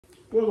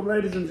Welcome,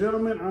 ladies and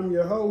gentlemen. I'm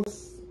your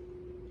host.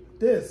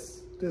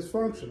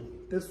 Dysfunctional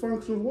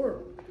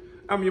world.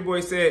 I'm your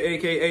boy Said,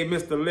 aka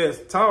Mr. Let's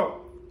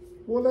Talk.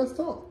 Well, let's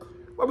talk.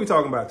 What we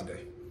talking about today?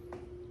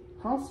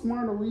 How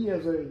smart are we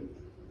as a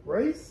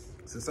race?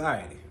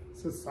 Society.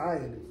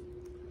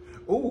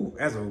 Ooh,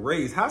 as a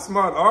race. How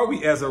smart are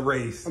we as a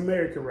race?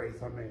 American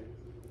race, I mean.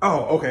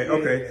 Oh, okay.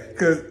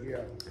 Because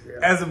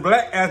as the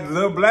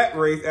black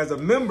race, as a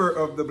member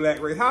of the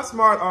black race, how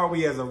smart are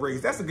we as a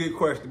race? That's a good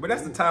question, but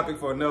that's the topic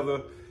for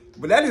another.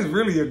 But that is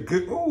really a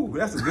good. Ooh,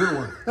 that's a good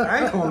one.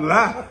 I ain't gonna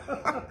lie.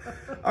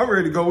 I'm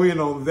ready to go in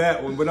on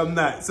that one, but I'm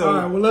not. So, all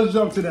right, well, let's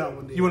jump to that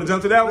one. Then. You want to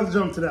jump to that one? Let's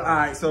jump to that one. All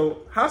right. So,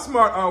 how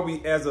smart are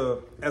we as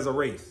a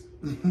race,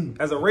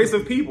 as a race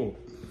of people?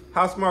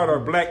 How smart are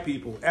black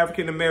people,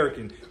 African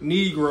American,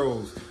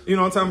 Negroes? You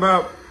know what I'm talking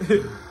about?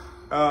 You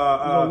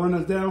gonna run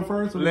us down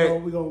first, or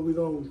we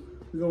gonna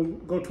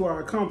go to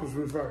our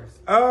accomplishments first?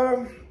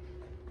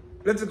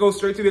 Let's just go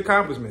straight to the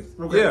accomplishments.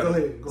 Okay, yeah. Go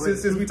ahead.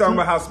 Since we talking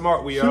about how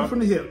smart we are. Shoot from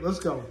the hip. Let's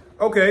go.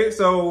 Okay,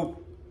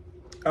 so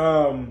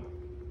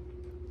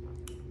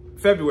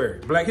February,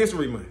 Black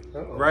History Month,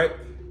 right?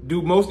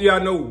 Do most of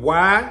y'all know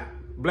why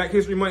Black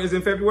History Month is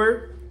in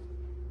February?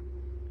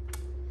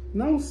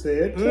 No,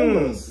 Said.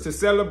 Tell us. To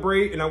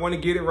celebrate, and I want to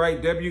get it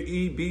right,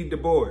 W.E.B. Du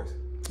Bois.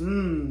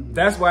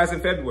 That's why it's in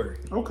February.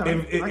 Okay.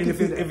 And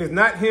if it's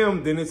not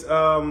him, then it's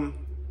the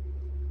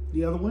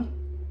other one.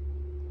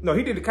 No,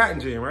 he did the Cotton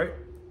Gin, right?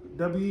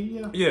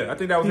 Yeah, I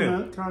think that was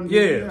him.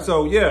 Yeah,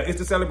 so yeah, it's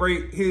to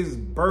celebrate his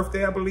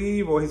birthday, I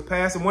believe, or his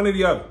passing, one or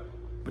the other.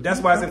 But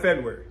that's why it's in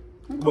February.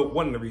 But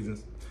one of the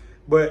reasons.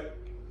 But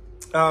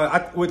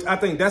which I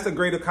think that's a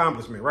great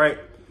accomplishment, right?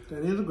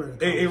 That is a great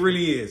accomplishment. It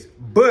really is.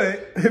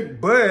 But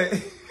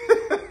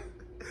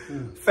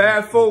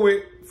fast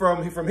forward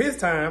from his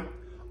time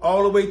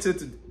all the way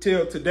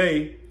till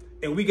today,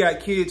 and we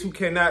got kids who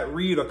cannot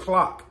read a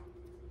clock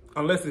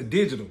unless it's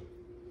digital.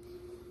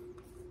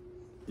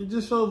 It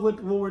just shows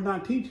what we're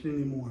not teaching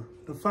anymore.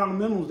 The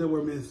fundamentals that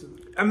we're missing.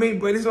 I mean,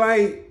 but it's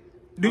like,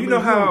 you know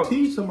how you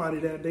teach somebody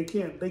that they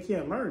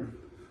can't learn?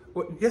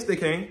 Well, yes, they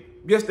can.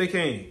 Yes, they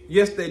can.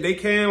 Yes, they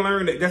can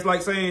learn that. That's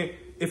like saying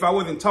if I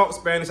wasn't taught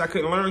Spanish, I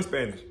couldn't learn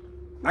Spanish.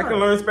 Right. I can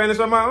learn Spanish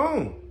on my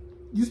own.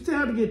 You still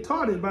have to get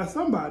taught it by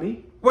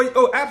somebody. Well,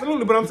 oh,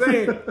 absolutely. But I'm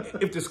saying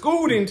if the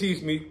school didn't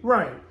teach me,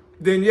 right,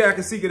 then yeah, I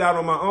can seek it out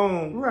on my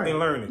own and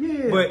learn it.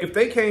 Yeah. But if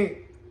they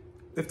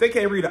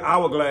can't read an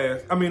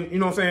hourglass, I mean, you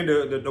know what I'm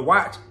saying, the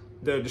watch,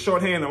 the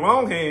shorthand and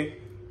longhand,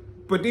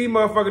 but these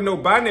motherfuckers know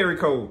binary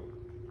code.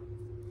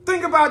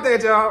 Think about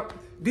that, y'all.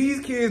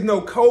 These kids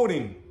know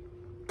coding.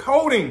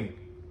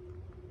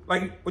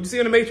 Like what you see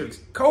in the Matrix.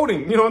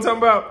 Coding, you know what I'm talking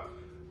about?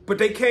 But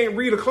they can't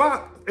read a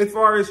clock as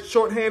far as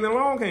shorthand and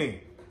longhand.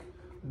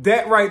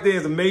 That right there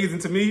is amazing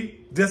to me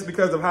just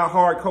because of how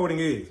hard coding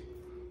is.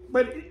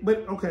 But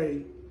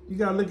okay, you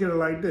gotta look at it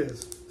like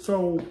this.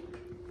 So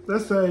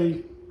let's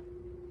say,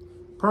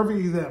 perfect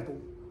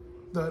example,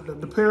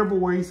 the parable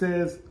where he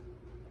says,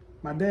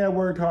 my dad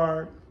worked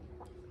hard,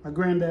 my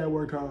granddad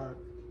worked hard,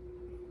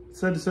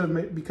 such and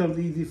such becomes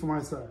easy for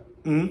my son.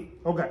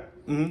 Okay.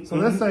 So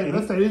let's say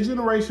this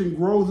generation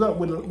grows up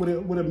with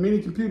a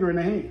mini computer in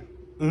their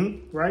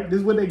hand. Right? This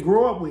is what they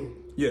grow up with.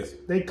 Yes.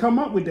 They come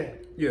up with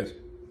that. Yes.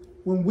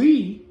 When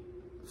we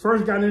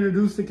first got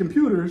introduced to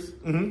computers,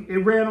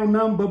 it ran on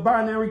nothing but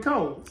binary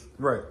codes.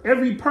 Right.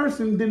 Every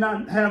person did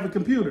not have a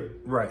computer.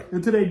 Right.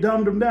 Until they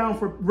dumbed them down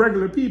for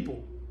regular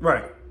people.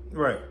 Right.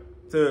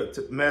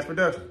 To mass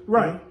production.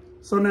 Right.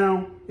 So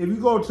now, if you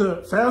go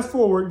to fast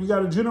forward, you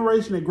got a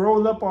generation that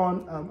grows up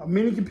on a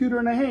mini computer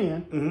in their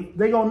hand.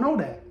 They gonna know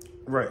that.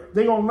 Right.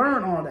 They gonna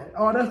learn all that.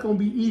 Oh, that's gonna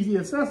be easy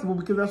accessible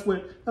because that's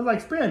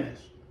like Spanish.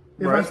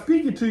 If I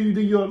speak it to you,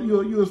 then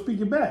you'll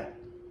speak it back.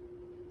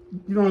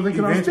 You know what I'm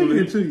saying? I'm speaking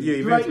it to you. Yeah,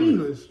 it's like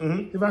English.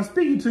 If I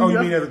speak it to you, you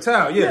mean as a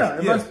child?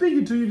 Yes. If I speak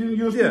it to you, then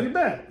you'll speak it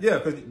back. Yeah,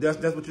 because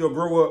that's what you'll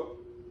grow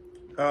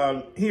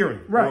up hearing.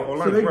 Right. Or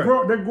so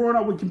learning. they're growing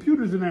up with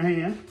computers in their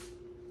hand.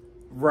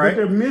 Right. But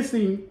they're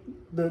missing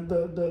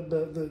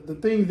the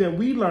things that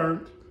we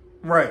learned.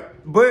 Right.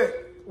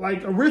 But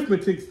like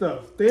arithmetic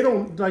stuff. They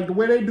don't like the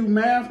way they do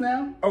math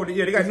now. Oh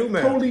yeah, they got new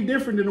math. Totally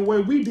different than the way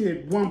we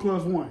did 1 +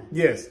 1.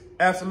 Yes,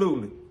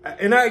 absolutely.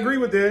 And I agree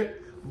with that.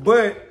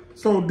 But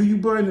so do you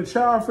blame the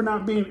child for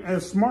not being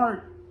as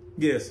smart?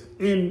 Yes.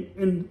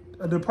 In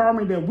a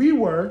department that we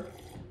were,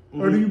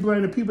 or do you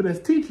blame the people that's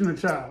teaching the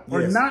child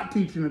or not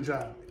teaching the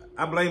child?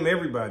 I blame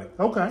everybody.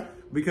 Okay.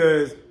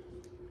 Because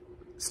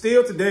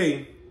still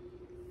today,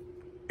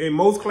 in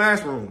most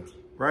classrooms,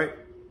 right,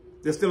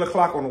 there's still a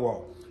clock on the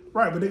wall.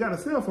 Right, but they got a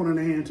cell phone in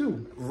their hand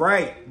too.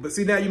 Right, but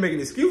see now you're making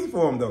an excuse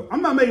for them though.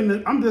 I'm not making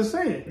it. I'm just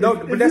saying. No,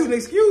 but that's an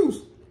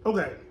excuse.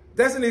 Okay.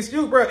 That's an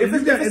excuse, bro. If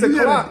you got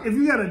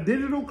a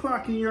digital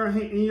clock in your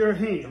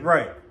hand,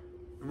 right.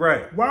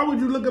 Why would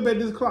you look up at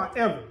this clock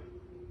ever?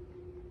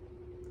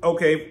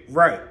 Okay,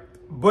 right.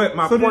 But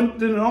my point.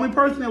 Then the only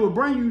person that would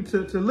bring you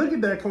to look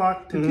at that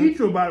clock to teach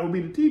you about it would be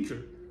the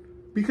teacher,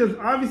 because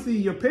obviously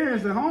your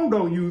parents at home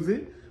don't use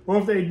it, or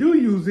if they do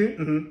use it,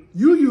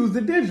 you use the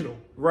digital.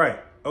 Right.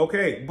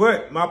 Okay,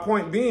 but my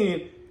point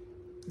being,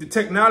 the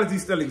technology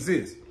still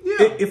exists.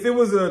 Yeah. If it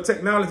was a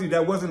technology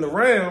that wasn't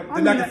around,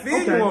 then I can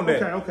feel you on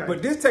that. Okay.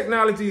 But this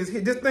technology is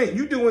here. Just think,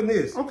 you doing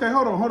this. Okay,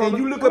 hold on. And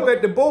you look up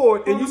at the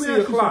board and you see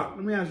a clock.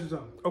 Let me ask you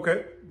something.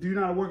 Okay. Do you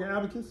know how to work at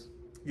Abacus?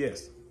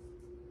 Yes.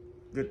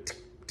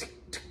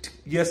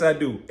 Yes, I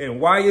do. And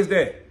why is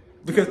that?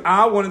 Because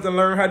I wanted to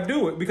learn how to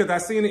do it because I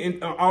seen it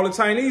in all the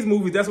Chinese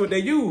movies. That's what they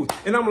use.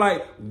 And I'm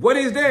like, what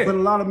is that? But a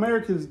lot of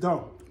Americans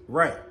don't.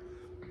 Right.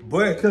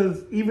 But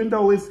because even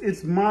though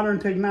it's modern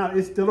technology,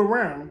 it's still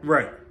around.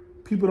 Right.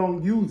 People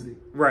don't use it.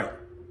 Right.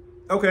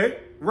 Okay.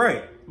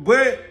 Right.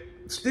 But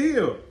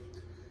still,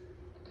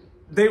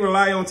 they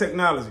rely on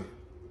technology.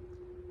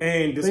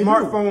 And the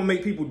smartphone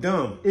make people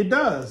dumb. It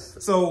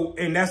does. So,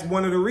 and that's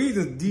one of the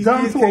reasons these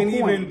dumb kids to can't a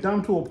point. even...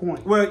 Dumb to a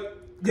point. Well,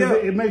 yeah.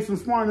 It makes them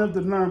smart enough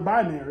to learn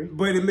binary.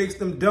 But it makes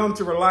them dumb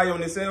to rely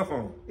on their cell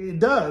phone. It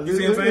does. You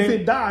see what I'm saying? If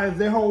it dies,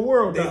 their whole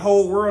world dies. Their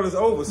whole world is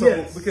over. So,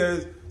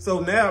 yes. So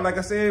now, like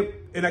I said,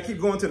 and I keep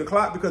going to the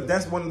clock because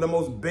that's one of the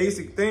most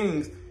basic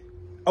things.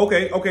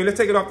 Okay, let's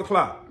take it off the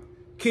clock.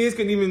 Kids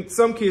can even,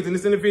 some kids, and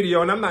it's in the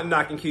video, and I'm not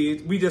knocking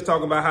kids. We just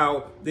talking about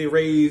how they're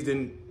raised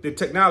and the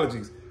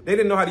technologies. They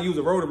didn't know how to use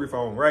a rotary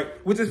phone, right?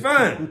 Which is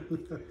fine.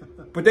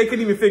 But they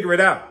couldn't even figure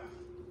it out.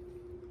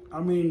 I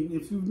mean,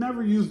 if you've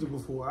never used it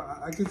before,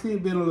 I can see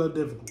it being a little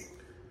difficult.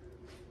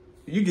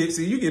 You get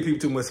people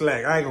too much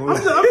slack. I ain't gonna lie.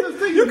 I'm just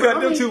thinking, you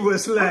cut them too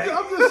much slack.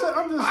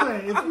 I'm just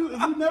saying, if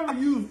you never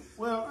used,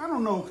 well, I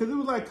don't know, because it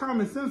was like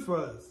common sense for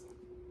us.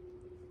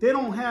 They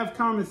don't have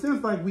common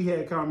sense like we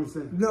had common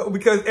sense. No,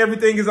 because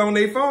everything is on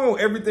their phone.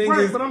 Everything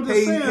is. But I'm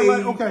just saying,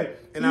 like, okay,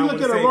 and you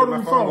look at a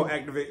rotary phone.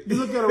 Activate. You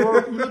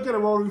look at a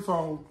rotary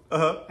phone,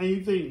 and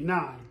you think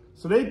 9.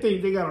 So they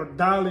think they got to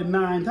dial it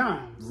 9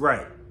 times.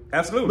 Right.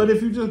 Absolutely. But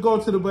if you just go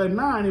to the button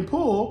 9 and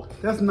pull,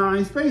 that's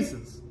 9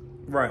 spaces.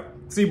 Right.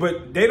 See,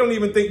 but they don't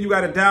even think you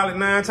got to dial it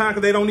 9 times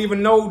because they don't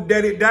even know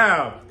that it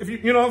dialed. If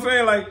you know what I'm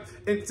saying? Like,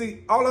 and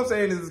see, all I'm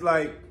saying is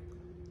like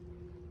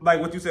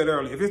what you said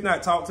earlier. If it's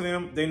not taught to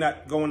them, they're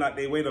not going out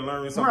their way to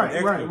learn something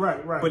extra.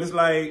 Right. But it's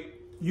like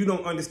you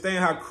don't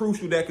understand how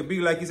crucial that could be.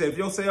 Like you said, if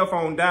your cell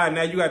phone died,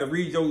 now you got to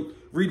read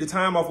the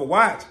time off a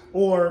watch,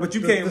 but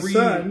you can't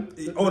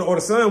read or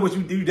the sun, which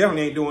you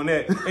definitely ain't doing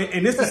that.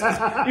 And this is,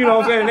 you know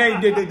what I'm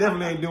saying? They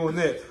definitely ain't doing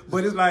that.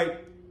 But it's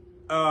like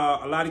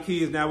a lot of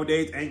kids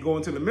nowadays ain't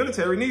going to the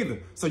military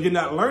neither. So you're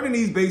not learning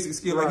these basic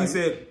skills, like you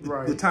said,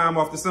 the time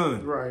off the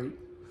sun. Right.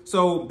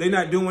 So they're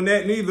not doing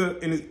that neither,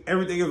 and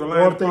everything is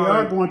relying on. Or if they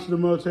are going to the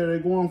military, they're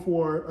going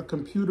for a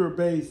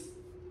computer-based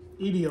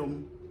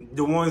idiom.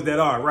 The ones that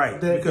are, right.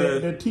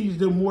 That teach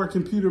them more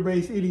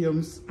computer-based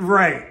idioms.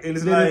 Right. And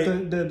it's like...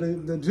 If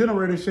the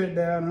generator shut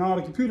down and all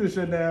the computers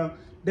shut down,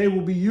 they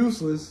will be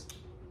useless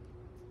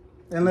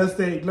unless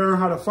they learn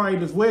how to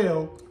fight as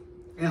well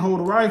and hold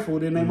a rifle.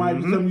 Then they might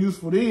become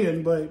useful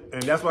then, but...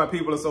 And that's why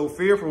people are so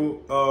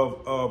fearful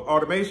of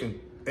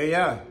automation,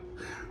 AI.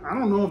 I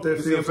don't know if they're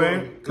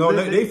fearful. No,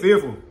 they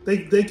fearful.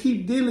 They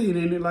keep dealing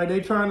in it like they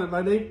trying to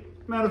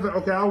matter of fact.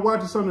 Okay, I was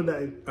watching something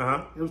today.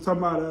 It was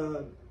talking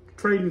about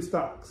trading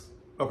stocks.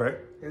 Okay.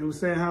 And it was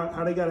saying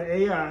how they got an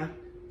AI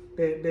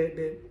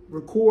that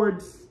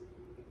records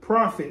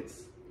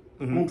profits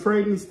on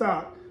trading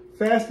stock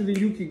faster than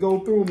you could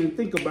go through them and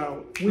think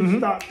about which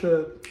stock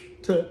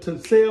to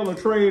sell or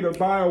trade or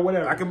buy or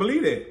whatever. I can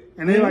believe it.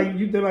 And they're like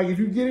if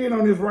you get in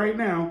on this right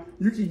now,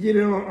 you can get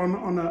in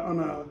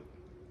on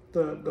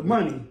the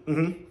money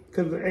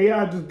because the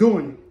AI just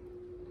doing it.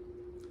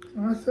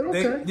 And I said,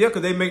 okay.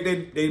 Because they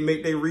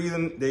make their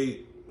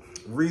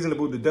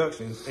reasonable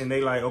deductions, and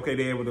they like, okay,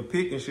 they're able to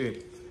pick and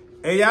shit.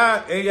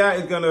 AI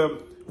is gonna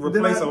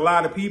replace a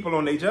lot of people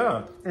on their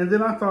job. And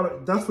then I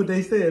thought that's what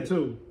they said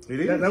too.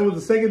 It is. That was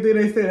the second thing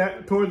they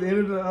said towards the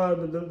end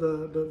of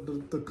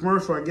the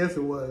commercial. I guess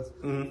it was.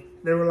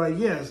 They were like,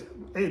 yes,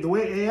 the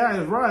way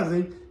AI is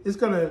rising, it's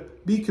gonna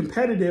be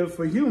competitive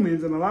for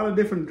humans in a lot of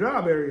different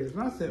job areas.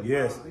 And I said,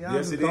 yes, wow, y'all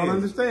yes, just don't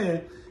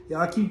understand.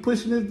 Y'all keep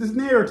pushing this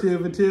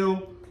narrative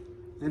until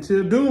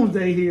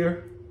doomsday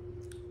here.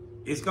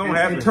 It's gonna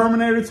happen. And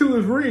Terminator 2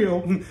 is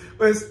real. and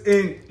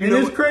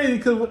it's crazy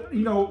because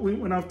when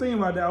I was thinking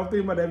about that, I was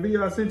thinking about that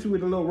video I sent you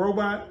with the little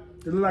robot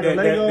that looked like a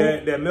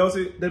Lego that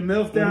melted, that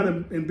melts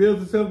down and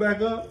builds itself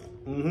back up.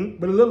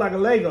 But it looked like a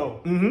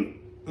Lego.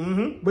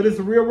 But it's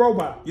a real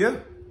robot. Yeah.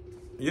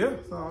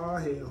 Oh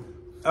hell.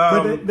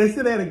 But they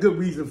said they had a good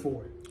reason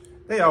for it.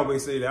 They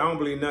always say that. I don't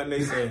believe nothing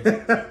they say.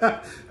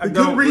 The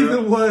good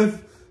reason was,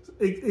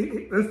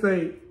 let's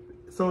say,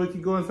 so it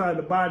can go inside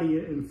the body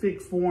and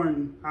fix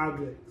foreign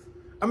objects.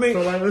 I mean,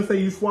 so like, let's say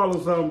you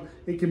swallow something,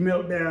 it can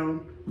melt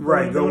down,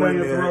 right? Go down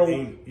your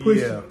throat,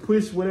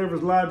 push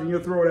whatever's lodged in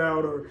your throat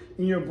out or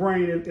in your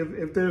brain.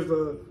 If there's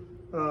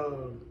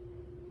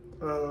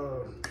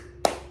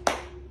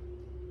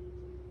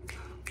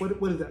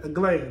what is that? A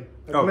gland,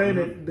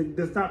 gland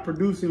that's not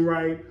producing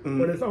right,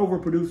 or that's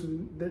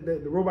overproducing.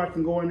 The robot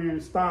can go in there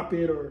and stop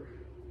it or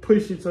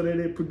push it so that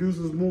it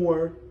produces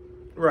more.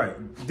 Right.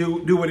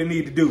 Do what it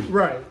need to do.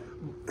 Right.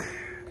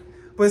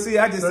 But see,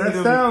 I just see that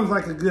them, sounds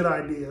like a good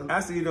idea.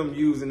 I see them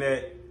using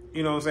that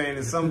you know what I'm saying,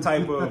 in some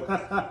type of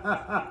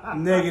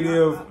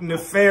negative,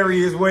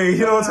 nefarious way.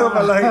 You know what I'm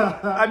talking about? Like,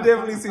 I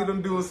definitely see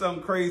them doing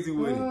something crazy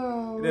with it.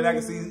 And then I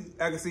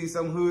can see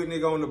some hood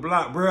nigga on the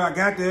block, bro, I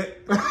got that.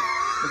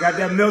 I got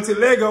that melted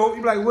Lego.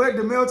 You be like, what?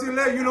 The melted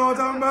Lego? You know what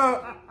I'm talking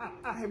about?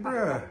 Hey,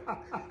 bro,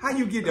 how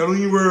you get that? Don't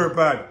even worry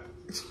about it.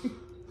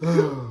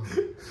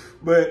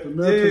 But the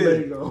melted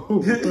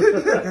Lego. I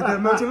got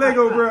that melted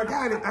Lego, bro. I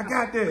got it. I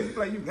got that. You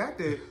like, you got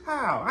that?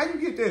 How? How you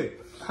get that?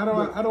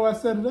 How do I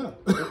set it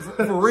up?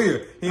 For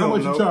real. How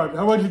much you charge?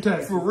 How much you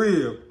tax? For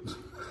real.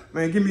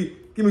 Man, give me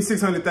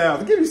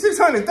 600,000. Give me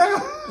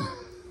 600,000.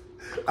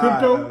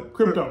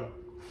 Crypto.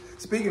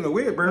 Speaking of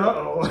weird,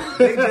 bro,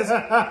 they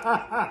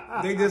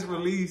just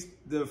released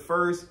the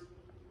first.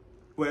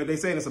 Well, they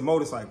saying it's a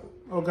motorcycle.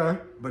 Okay.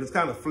 But it's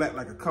kind of flat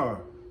like a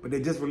car. But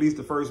they just released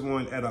the first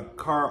one at a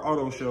car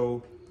auto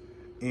show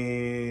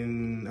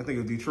in, I think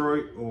it was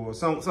Detroit or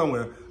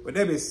somewhere. But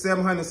that is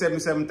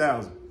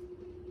 $777,000.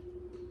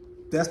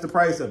 That's the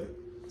price of it.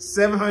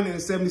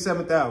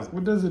 $777,000.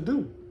 What does it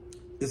do?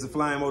 It's a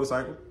flying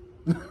motorcycle.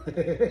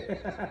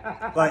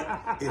 Like,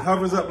 it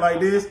hovers up like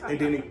this, and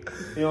then it,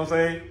 you know what I'm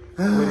saying?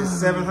 But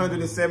it's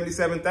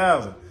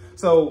 $777,000.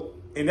 So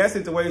in that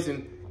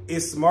situation,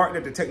 it's smart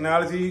that the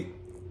technology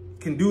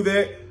can do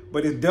that,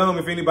 but it's dumb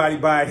if anybody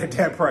buy it at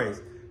that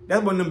price.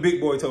 That's one of them big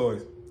boy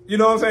toys. You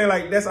know what I'm saying?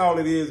 Like, that's all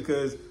it is,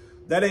 because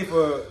that ain't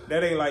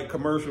like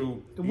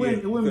commercial.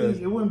 It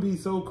wouldn't be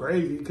so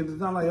crazy, because it's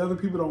not like other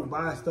people don't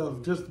buy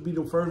stuff just to be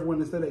the first one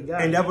that said they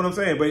got it. And that's what I'm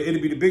saying. But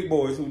it'd be the big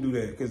boys who do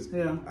that, because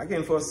I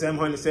can't afford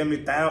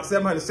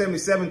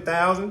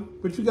 $777,000.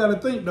 But you got to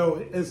think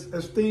though,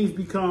 as things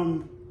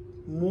become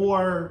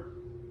more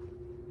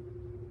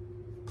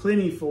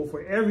plentiful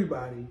for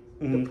everybody,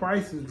 the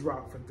prices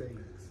drop for things.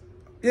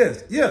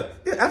 Yes, yeah,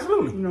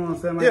 absolutely. You know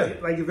what I'm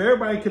saying? Like if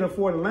everybody could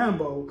afford a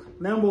Lambo,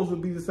 Lambos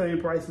would be the same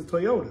price as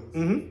Toyotas.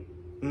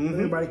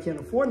 Everybody can't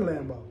afford a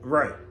Lambo.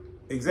 Right,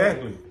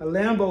 exactly. A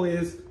Lambo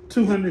is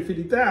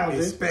 $250,000.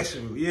 It's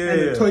special, yeah.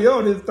 And a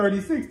Toyota is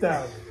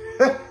 $36,000.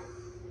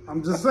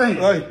 I'm just saying.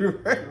 Right.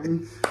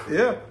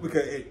 Yeah,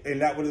 because and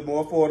that one is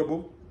more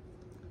affordable,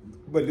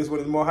 but this one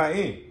is more high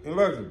end and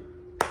luxury.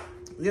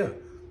 Yeah,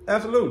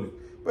 absolutely.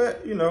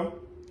 But you know,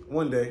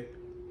 one day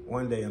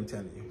I'm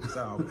telling you.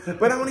 So,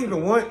 but I don't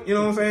even want, you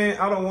know what I'm saying?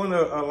 I don't want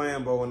a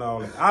Lambo and all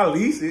that. I'll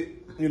lease it,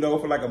 you know,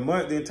 for like a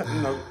month. Then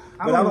you know,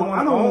 but I don't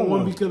want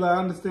one because I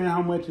understand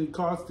how much it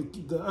costs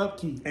the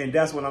upkeep. And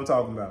that's what I'm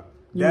talking about.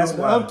 That's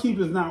why the upkeep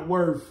is not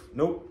worth.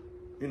 Nope.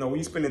 You know, when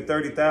you spending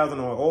 $30,000 on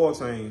oil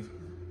change,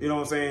 you know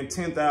what I'm saying,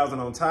 $10,000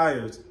 on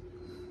tires,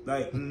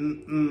 like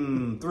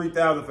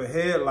 $3,000 for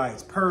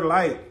headlights per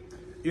light.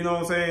 You know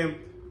what I'm saying?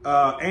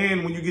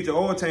 And when you get your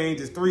oil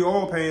change, it's 3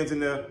 oil pans in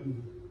there.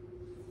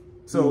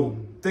 So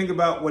think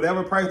about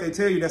whatever price they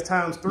tell you. That's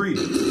times 3.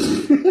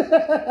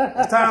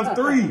 That's times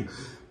 3.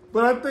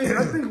 But I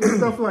think with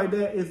stuff like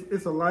that,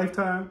 it's a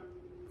lifetime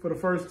for the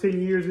first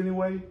 10 years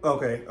anyway.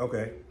 Okay.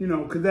 You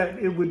know, because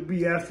it would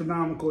be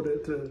astronomical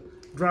to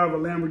drive a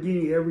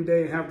Lamborghini every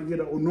day and have to get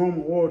a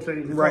normal oil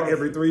change. Right,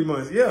 every 3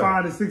 months. Yeah,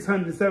 $500 to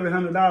 $600,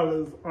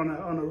 $700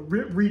 on a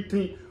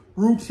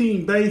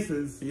routine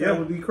basis. Yeah, that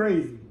would be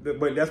crazy.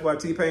 But that's why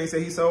T-Pain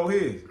said he sold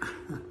his,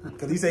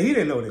 because he said he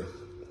didn't know that.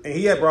 And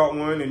he had brought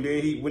one, and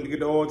then he went to get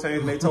the oil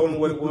change, and they told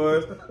him what it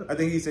was. I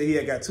think he said he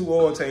had got 2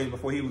 oil changes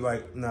before he was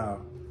like, nah.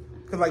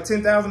 Because like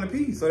 $10,000 a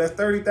piece, so that's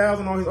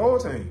 $30,000 on his oil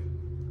change.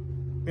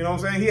 You know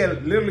what I'm saying? He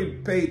had literally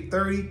paid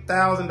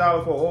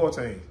 $30,000 for an oil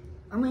change.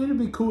 I mean, it'd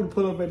be cool to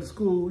pull up at the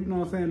school, you know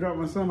what I'm saying, drop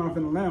my son off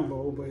in a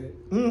Lambo, but...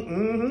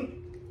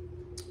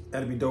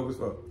 That'd be dope as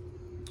fuck.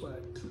 But...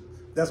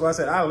 That's why I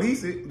said I'll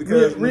lease it,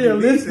 because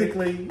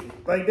realistically,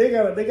 like they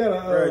gotta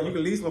bro, you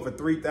can lease one for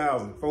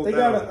 $3,000, $4,000. They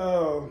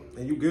gotta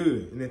and you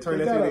good, and then turn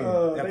that shit in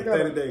after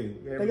 30 days.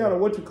 They got a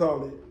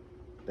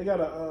They got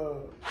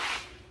a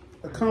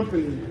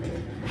company,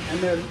 and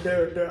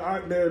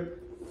they're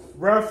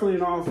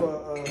raffling off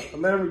a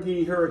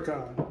Lamborghini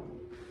Huracan,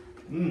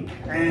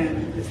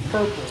 and it's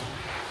purple,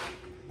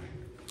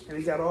 and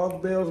it got all the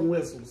bells and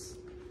whistles.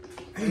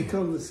 And it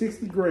comes with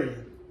 60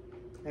 grand,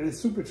 and it's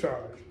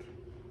supercharged.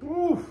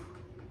 Oof.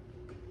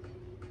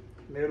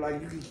 They're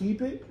like, you can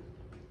keep it,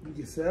 you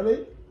can sell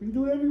it, you can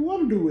do whatever you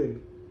want to do with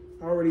it.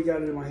 I already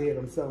got it in my head,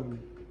 I'm selling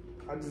it.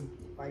 I just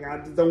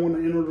don't want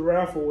to enter the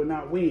raffle and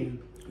not win.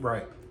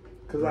 Right.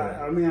 Because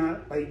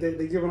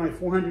they're giving like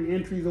 400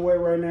 entries away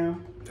right now.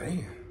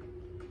 Damn.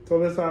 So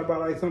let's talk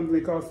about like something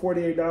that costs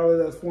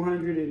 $48, that's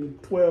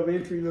 412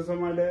 entries or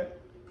something like that.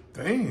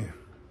 Damn.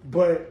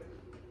 But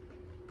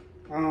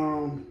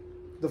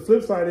the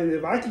flip side is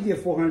if I could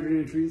get 400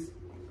 entries,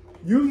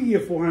 you can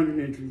get 400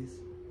 entries.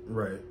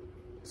 Right.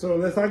 So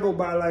unless I go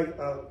buy like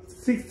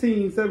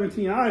 16,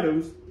 17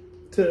 items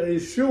to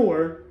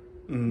ensure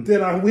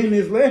that I win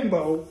this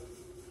Lambo,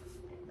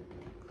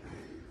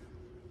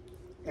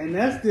 and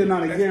that's still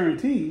not a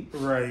guarantee.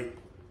 Right.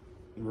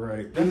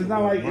 Right. And it's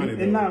not like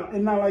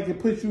not like it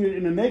puts you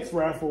in the next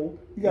raffle.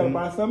 You got to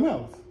buy something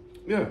else.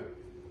 Yeah.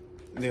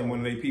 And then one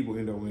of they people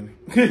end up winning.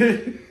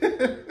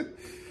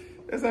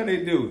 That's how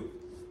they do it.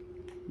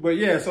 But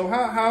yeah, so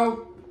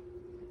how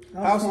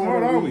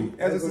smart are we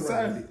as a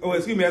society? Oh,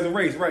 excuse me, as a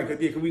race, right? Cause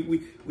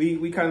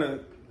we kind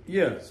of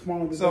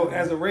So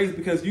as a race,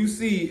 because you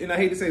see, and I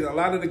hate to say it, a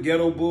lot of the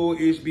ghetto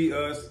bull-ish be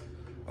us.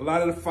 A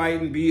lot of the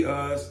fighting be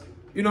us.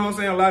 You know what I'm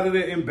saying? A lot of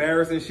the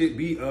embarrassing shit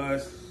be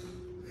us.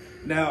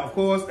 Now, of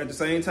course, at the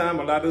same time,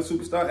 a lot of the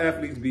superstar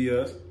athletes be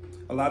us.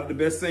 A lot of the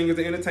best singers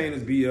and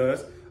entertainers be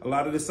us. A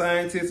lot of the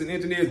scientists and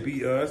engineers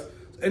be us.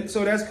 And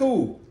so that's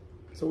cool.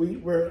 So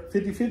we're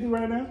 50-50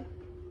 right now?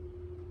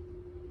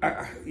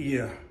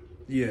 Yeah.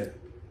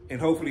 And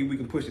hopefully we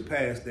can push it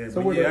past that.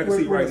 So but I can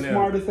see right now.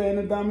 We're the smartest and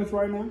the dumbest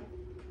right now?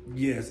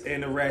 Yes,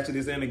 and the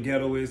ratchetest and the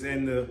ghettoest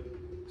and the,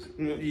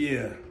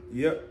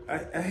 Yep.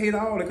 I hate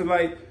all that because,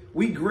 like,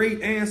 we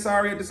great and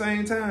sorry at the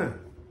same time.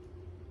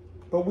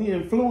 But we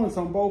influence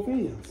on both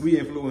ends. We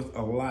influence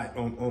a lot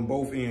on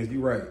both ends.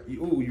 You're right.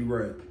 You're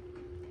right.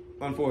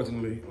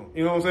 Unfortunately.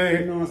 You know what I'm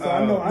saying? You know what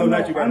I'm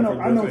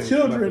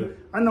saying?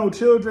 I know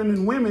children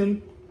and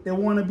women that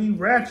want to be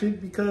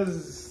ratchet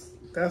because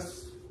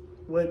that's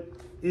what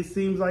it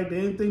seems like the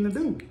end thing to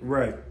do.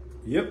 Right.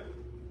 Yep.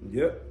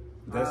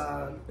 That's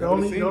the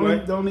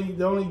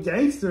only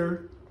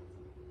gangster,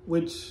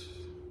 which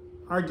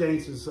our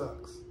gangster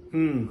sucks.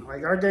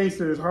 Like our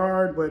gangster is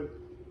hard, but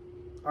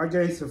our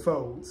gangster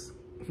folds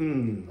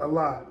a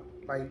lot.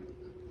 Like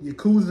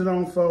Yakuza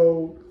don't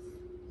fold,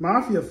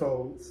 Mafia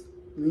folds.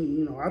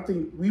 You know, I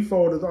think we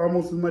fold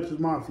almost as much as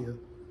Mafia,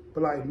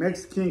 but like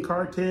Mexican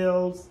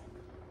cartels,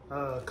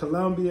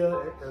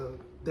 Colombia,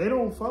 they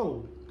don't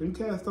fold. Them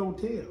cats don't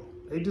tell.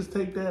 They just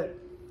take that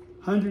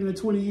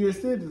 120-year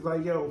sentence.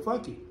 Like, yo,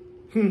 fuck it.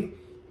 You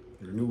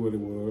knew what it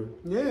was.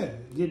 Yeah,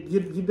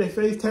 get their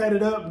face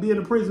tatted up, be in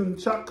a prison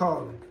shot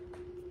calling.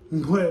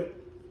 But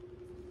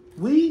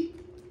we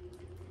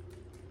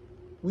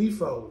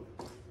fold.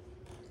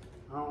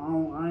 I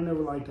ain't never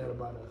liked that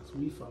about us.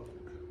 We fold.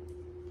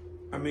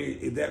 I mean,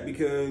 is that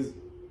because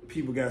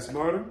people got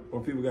smarter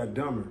or people got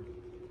dumber?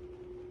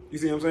 You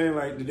see what I'm saying?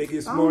 Like, did they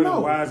get smarter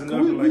and wise enough?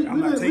 I'm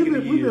not taking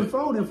the years. We've been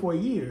folding for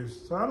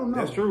years, so I don't know.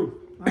 That's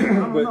true. I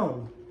don't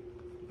know.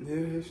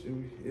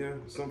 Yeah,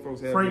 some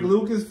folks have. Frank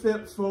Lucas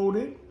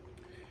folded.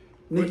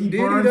 Nicky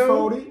Barnes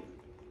folded.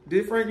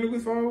 Did Frank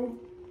Lucas fold?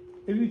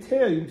 If you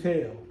tell, you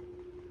tell.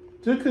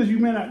 Just because you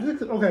may not.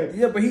 Okay.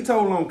 Yeah, but he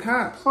told on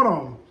cops. Hold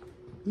on.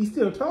 He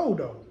still told,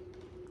 though.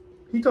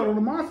 He told on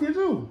the Mafia,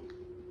 too.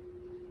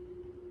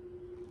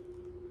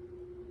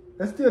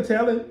 That's still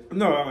telling.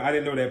 No, I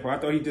didn't know that part.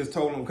 I thought he just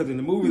told them because in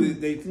the movie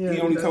he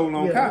only told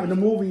on cops. In the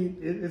movie,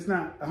 it's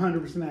not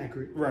 100%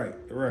 accurate. Right.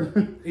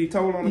 He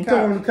told on the cops. He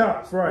told on the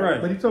cops,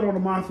 right. But he told on the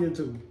Mafia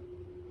too.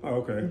 Oh,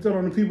 okay. He told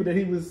on the people that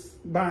he was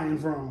buying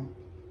from.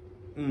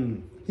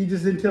 He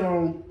just didn't tell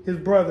on his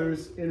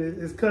brothers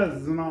and his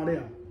cousins and all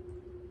them.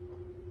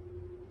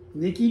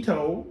 Nicky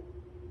told.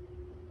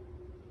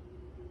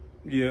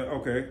 Yeah,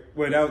 okay.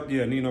 Well,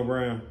 Nino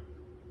Brown.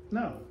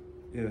 No.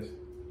 Yes.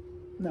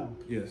 No.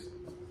 Yes.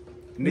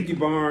 Nicky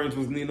Barnes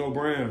was Nino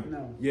Brown.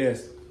 No.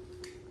 Yes.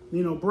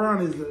 Nino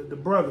Brown is the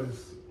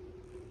brothers.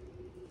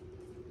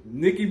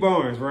 Nicky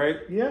Barnes, right?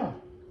 Yeah.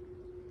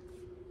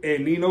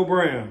 And Nino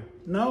Brown.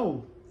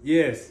 No.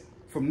 Yes.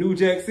 From New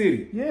Jack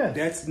City. Yes.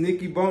 That's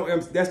Nicky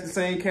Barnes. That's the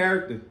same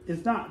character.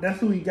 It's not. That's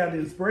who he got the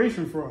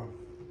inspiration from.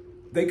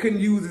 They couldn't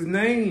use his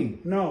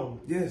name. No.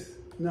 Yes.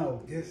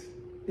 No. Yes.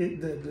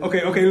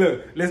 Okay,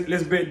 look.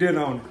 Let's bet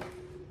dinner on it.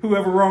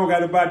 Whoever wrong got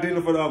to buy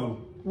dinner for the other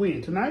one.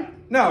 When? Tonight?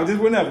 No,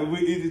 just whenever.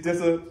 It's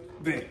just a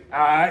bet. All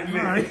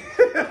right.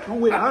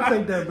 I'll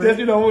take that bet. Just,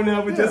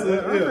 whenever. I'll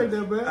take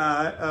that bet.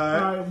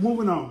 All right,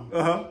 moving on.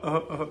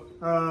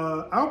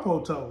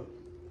 Alpo told.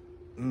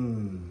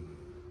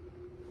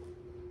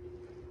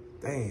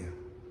 Damn.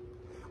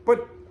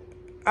 But,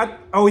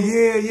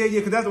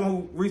 because that's the one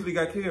who recently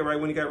got killed, right,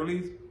 when he got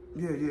released?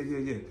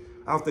 Yeah.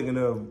 I was thinking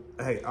of,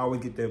 I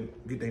always get their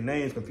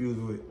names confused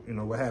with,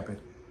 what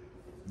happened.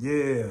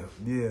 Yeah.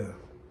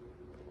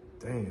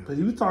 Damn. Because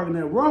he was talking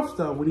that rough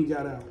stuff when he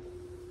got out.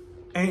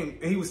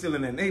 And he was still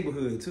in that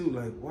neighborhood, too.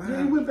 Like, wow.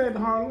 Yeah, he went back to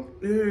Harlem.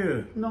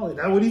 Yeah. No,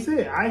 that's what he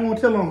said. I ain't going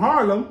to tell on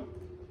Harlem.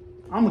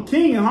 I'm a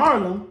king in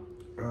Harlem.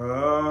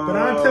 Oh. But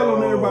I tell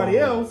on everybody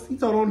else. He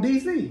told on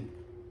D.C.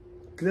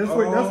 Because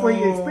that's where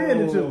he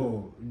expanded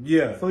to.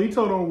 Yeah. So he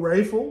told on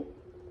Rayful.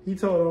 He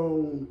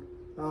told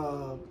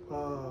on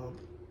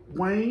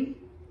Wayne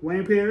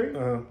Perry.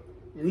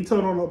 And he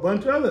told on a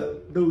bunch of other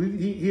dudes.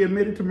 He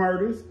admitted to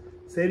murders.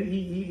 Said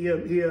he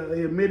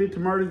admitted to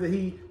murders that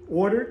he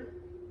ordered.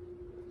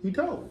 He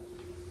told.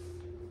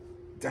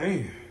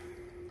 Damn.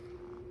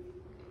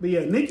 But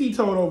yeah, Nicky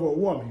told over a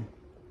woman.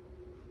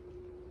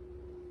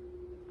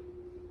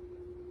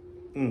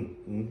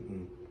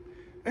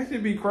 That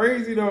should be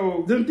crazy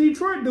though. Them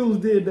Detroit dudes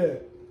did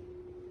that.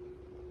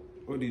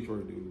 What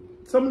Detroit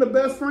dudes? Some of the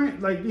best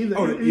friends, like either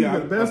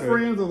the best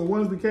friends or the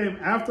ones that came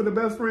after the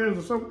best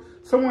friends or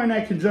somewhere in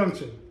that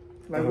conjunction.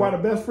 Like while the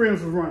best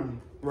friends was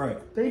running. Right.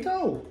 They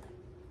told.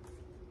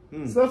 So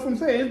that's what I'm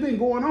saying. It's been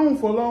going on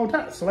for a long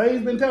time.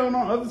 Slaves been telling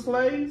on other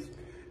slaves.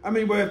 I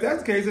mean, but if that's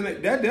the case, then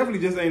that definitely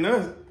just ain't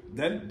us.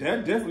 That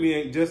definitely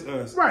ain't just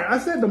us. Right. I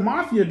said the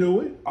mafia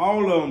do it.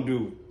 All of them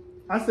do.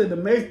 I said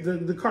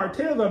the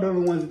cartels are the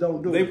only ones that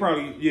don't do it. They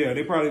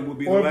probably would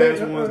be the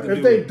last ones to do it.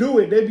 If they do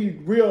it, they be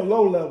real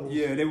low level.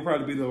 Yeah, they would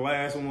probably be the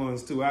last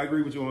ones too. I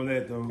agree with you on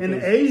that though. And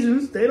the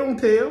Asians, they don't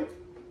tell.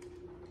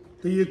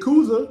 The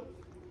Yakuza,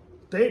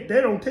 they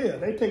don't tell.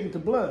 They take it to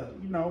blood,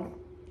 you know.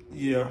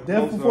 Yeah.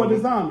 Death before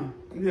dishonor.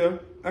 Yeah,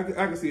 I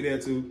can see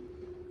that too.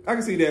 I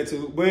can see that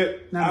too.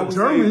 But now the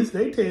Germans,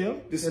 they tell.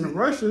 And the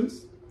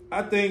Russians.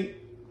 I think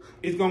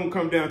it's gonna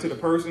come down to the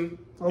person.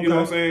 Okay. You know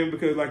what I'm saying?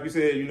 Because like you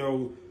said, you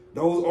know,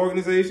 those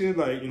organizations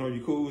like, you know,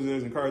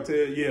 Yakuzas and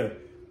cartel, yeah,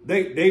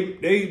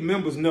 they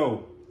members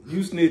know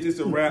you snitch, it's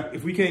a wrap.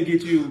 If we can't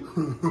get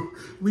you,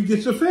 we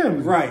get your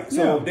family. Right.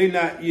 So they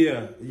not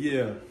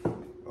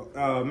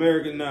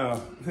American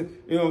now.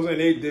 You know what I'm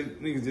saying? They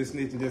niggas just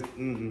snitching, just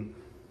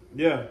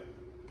yeah.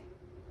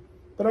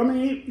 But I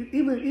mean,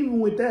 even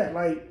with that,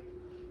 like,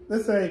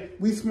 let's say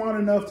we smart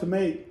enough to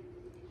make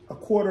a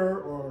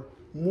quarter or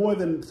more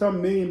than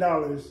some $1 million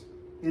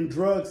in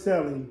drug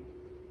selling,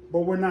 but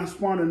we're not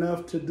smart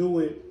enough to do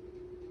it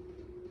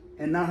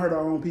and not hurt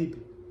our own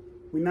people.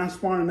 We're not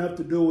smart enough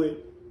to do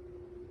it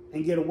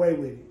and get away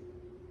with it.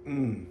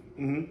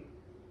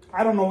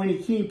 I don't know any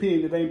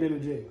kingpin that ain't been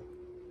in jail.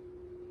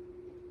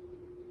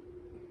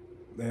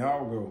 They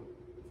all go.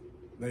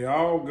 They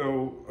all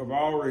go of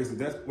all races.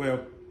 That's, well,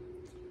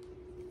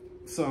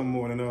 some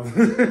more than others.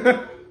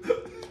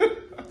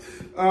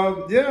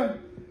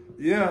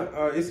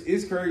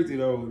 It's crazy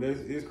though.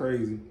 It's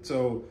crazy.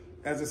 So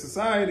as a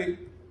society,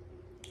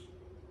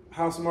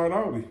 how smart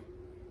are we?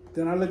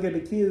 Then I look at the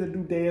kids that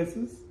do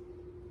dances,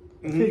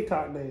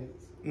 TikTok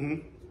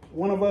dance.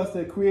 One of us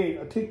that create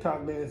a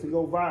TikTok dance and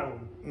go viral.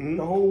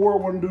 The whole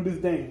world want to do this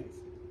dance.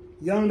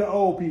 Young to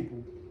old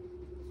people.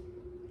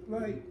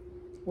 Like,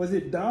 was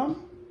it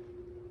dumb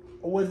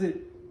or was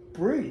it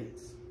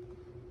brilliance?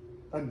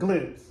 A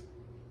glimpse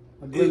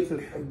of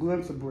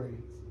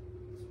brilliance.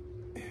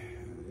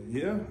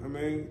 Yeah, I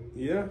mean,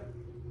 yeah.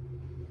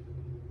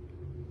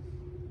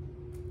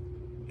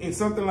 And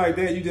something like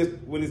that, you just,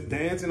 when it's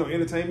dancing or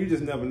entertainment, you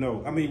just never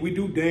know. I mean, we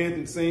do dance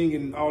and sing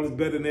and all is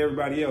better than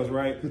everybody else,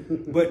 right?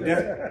 But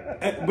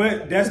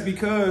that's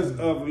because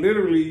of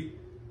literally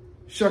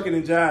shucking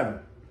and jiving.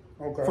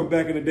 Okay. From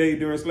back in the day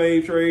during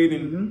slave trade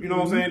and, you know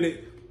what I'm saying,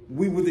 that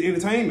we were the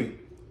entertainment.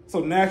 So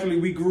naturally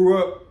we grew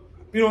up,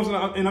 you know what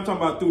I'm saying, and I'm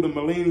talking about through the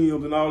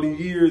millennials and all these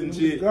years and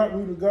shit.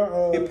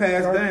 It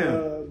passed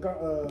down.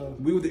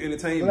 We were the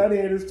entertainment.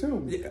 Gladiators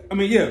too. Yeah, I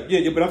mean,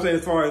 yeah. But I'm saying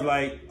as far as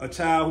like a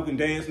child who can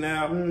dance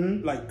now,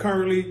 like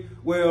currently,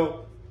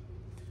 well,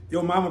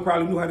 your mama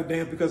probably knew how to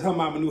dance because her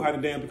mama knew how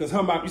to dance because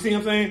her mama, you see what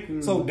I'm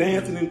saying? So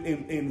dancing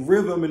and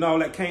rhythm and all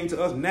that came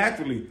to us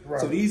naturally. Right.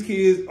 So these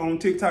kids on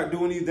TikTok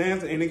doing these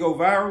dances and they go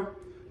viral,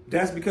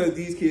 that's because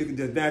these kids can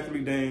just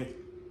naturally dance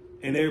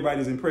and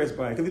everybody's impressed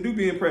by it. Because they do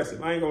be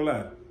impressive, I ain't gonna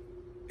lie.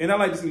 And I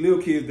like to see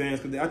little kids dance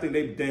because I think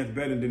they dance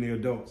better than the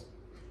adults.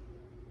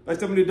 Like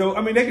some of the adults,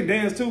 I mean, they can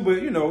dance too,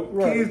 but you know,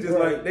 kids just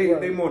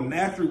they more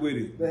natural with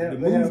it. They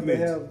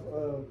have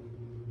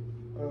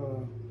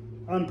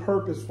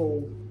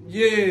unpurposeful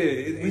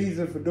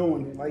reason for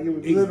doing it. Like it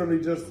was literally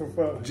just for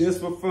fun.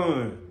 Just for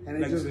fun. And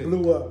it like just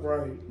blew up,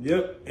 right?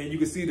 Yep. And you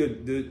can see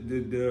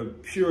the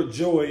pure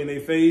joy in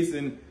their face,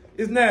 and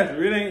it's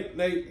natural. It ain't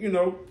like, you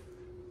know,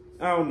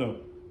 I don't know.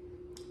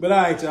 But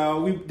all right,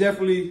 y'all, we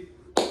definitely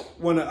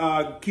want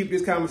to keep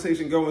this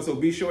conversation going, so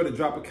be sure to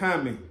drop a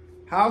comment.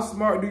 How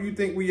smart do you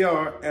think we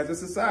are as a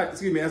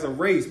society, as a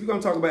race? We're going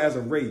to talk about as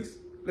a race.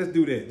 Let's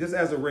do that. Just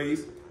as a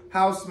race,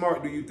 how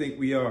smart do you think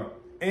we are?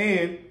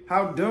 And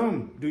how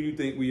dumb do you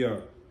think we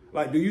are?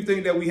 Like, do you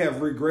think that we have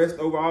regressed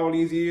over all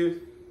these years?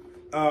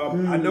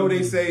 I know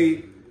they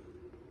say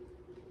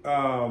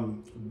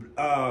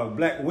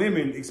black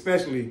women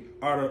especially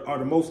are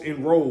the most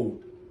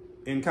enrolled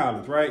in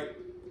college, right?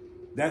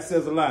 That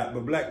says a lot.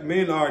 But black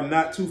men are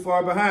not too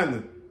far behind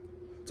them.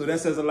 So that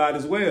says a lot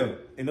as well.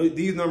 And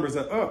these numbers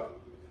are up.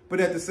 But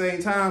at the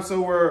same time,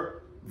 so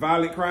were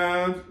violent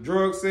crimes,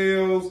 drug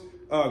sales,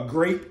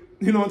 grape,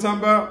 you know what I'm talking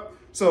about?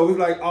 So it's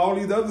like all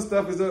these other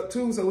stuff is up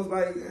too. So it's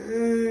like,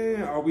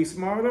 are we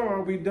smarter?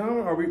 Are we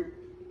dumber? Are we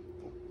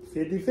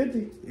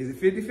 50-50? Is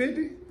it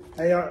 50-50?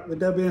 Hey,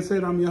 with that being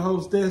said, I'm your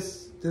host,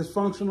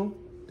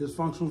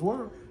 Dysfunctional's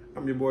World.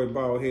 I'm your boy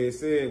Bald Head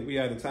Said. We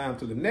out of time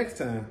till the next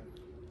time.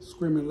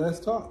 Screaming,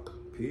 let's talk.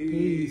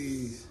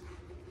 Peace.